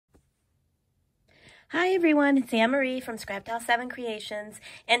Hi everyone, it's Anne-Marie from Scrapbook 7 Creations,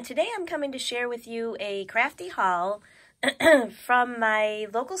 and today I'm coming to share with you a crafty haul from my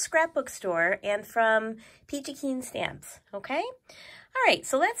local scrapbook store and from Peachy Keen stamps, okay? All right,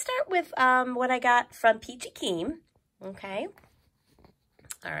 so let's start with what I got from Peachy Keen, okay?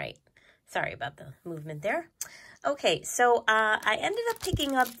 All right, sorry about the movement there. Okay, so I ended up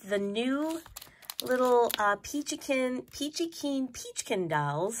picking up the new little Peachy Keen Peachkin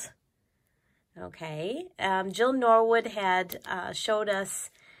dolls. Okay, Jill Norwood had showed us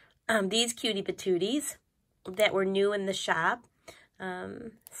these cutie patooties that were new in the shop.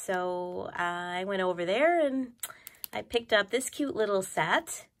 So I went over there and I picked up this cute little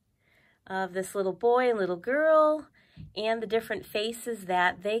set of this little boy and little girl and the different faces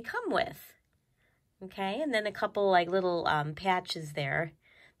that they come with. Okay, and then a couple like little patches there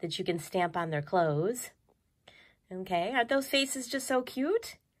that you can stamp on their clothes. Okay, aren't those faces just so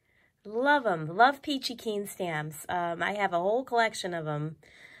cute? Love them. Love Peachy Keen stamps. I have a whole collection of them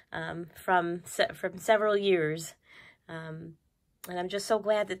from several years. And I'm just so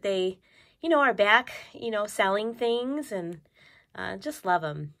glad that they, are back, selling things, and just love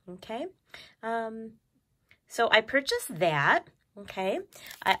them. Okay. So I purchased that. Okay.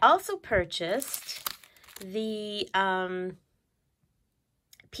 I also purchased the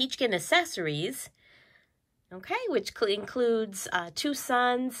Peachkin accessories. Okay, which includes 2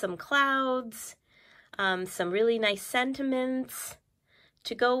 suns, some clouds, some really nice sentiments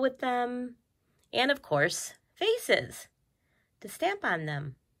to go with them, and of course, faces to stamp on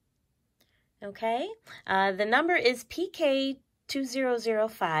them. Okay, the number is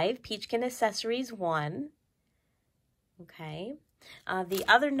PK2005, Peachkin Accessories 1. Okay, the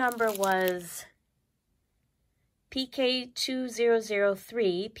other number was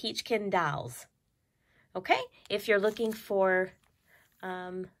PK2003, Peachkin Dolls. Okay, if you're looking for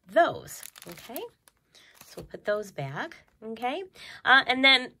those, okay? So we'll put those back, okay? And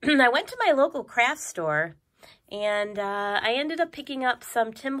then I went to my local craft store, and I ended up picking up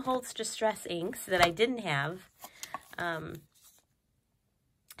some Tim Holtz Distress inks that I didn't have.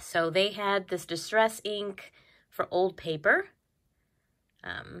 So they had this Distress ink for old paper.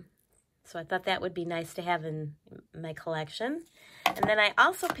 So I thought that would be nice to have in my collection. And then I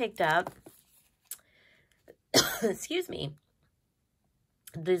also picked up excuse me,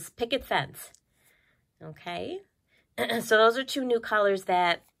 this picket fence. Okay, so those are 2 new colors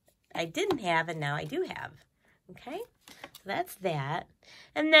that I didn't have and now I do have. Okay, so that's that.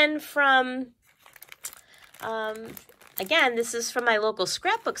 And then from, again, this is from my local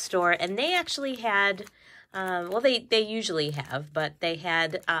scrapbook store, and they actually had, well, they usually have, but they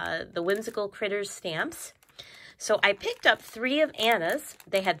had the Whimsical Critters stamps. So I picked up 3 of Anna's.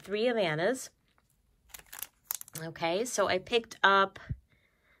 They had 3 of Anna's. Okay, so I picked up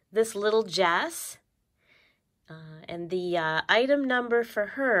this little Jess, and the item number for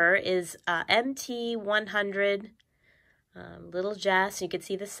her is MT100, little Jess. You can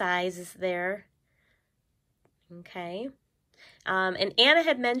see the sizes there. Okay, and Anna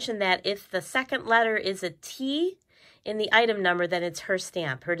had mentioned that if the second letter is a T in the item number, then it's her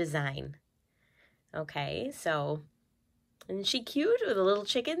stamp, her design. Okay, so, isn't she cute with the little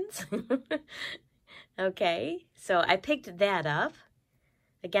chickens? Okay, so I picked that up.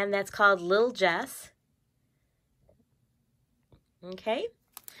 Again, that's called Lil Jess. Okay,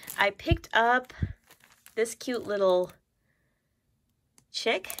 I picked up this cute little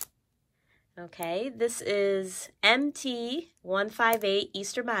chick. Okay, this is MT158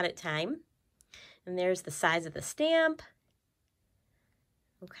 Easter Bonnet Time. And there's the size of the stamp.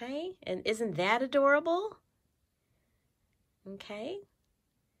 Okay, and isn't that adorable? Okay.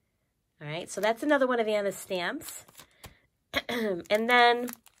 All right, so that's another one of Anna's stamps. And then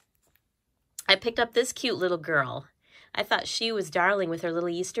I picked up this cute little girl. I thought she was darling with her little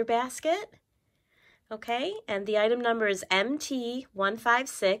Easter basket. Okay, and the item number is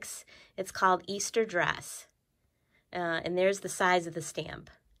MT156. It's called Easter Dress. And there's the size of the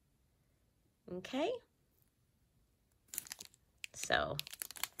stamp. Okay. So,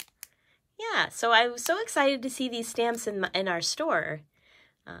 yeah, so I was so excited to see these stamps in our store.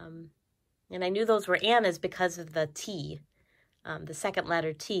 And I knew those were Anna's because of the T. The second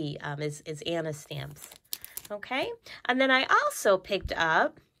letter T is Anna's stamps. Okay. And then I also picked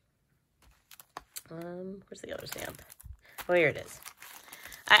up, where's the other stamp? Oh, here it is.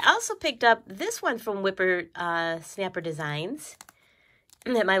 I also picked up this one from Whipper Snapper Designs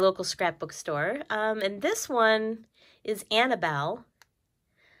at my local scrapbook store. And this one is Annabelle.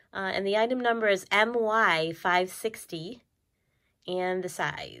 And the item number is MY560 and the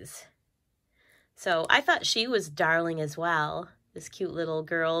size. So I thought she was darling as well. this cute little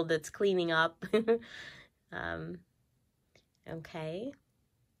girl that's cleaning up. Okay.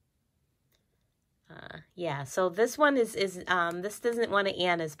 Yeah, so this one is this isn't one of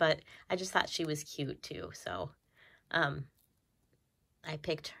Anna's, but I just thought she was cute too, so I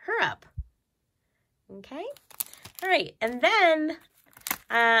picked her up. Okay. All right, and then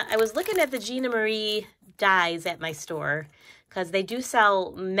I was looking at the Gina Marie dies at my store because they do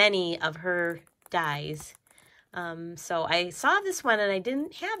sell many of her dies. So I saw this one and I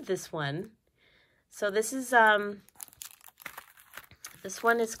didn't have this one. So this is this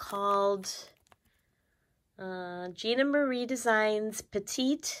one is called Gina Marie Designs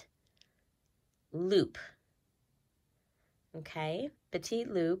Petite Loop. Okay, Petite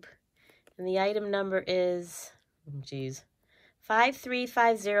Loop. And the item number is, geez,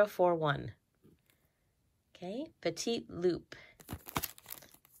 535041. Okay, Petite Loop.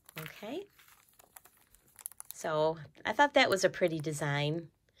 Okay. So I thought that was a pretty design.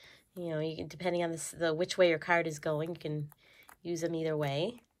 You know, you can, depending on the which way your card is going, you can use them either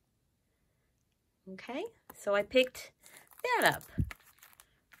way. Okay, so I picked that up.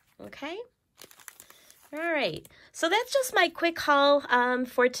 Okay. All right, so that's just my quick haul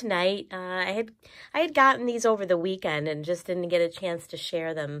for tonight. I had gotten these over the weekend and just didn't get a chance to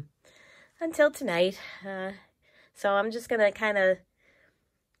share them until tonight. So I'm just gonna kind of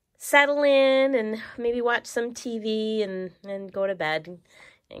settle in and maybe watch some TV and go to bed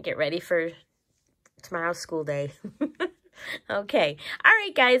and get ready for tomorrow's school day. Okay. All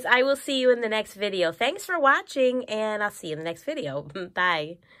right, guys, I will see you in the next video. Thanks for watching, and I'll see you in the next video.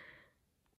 Bye.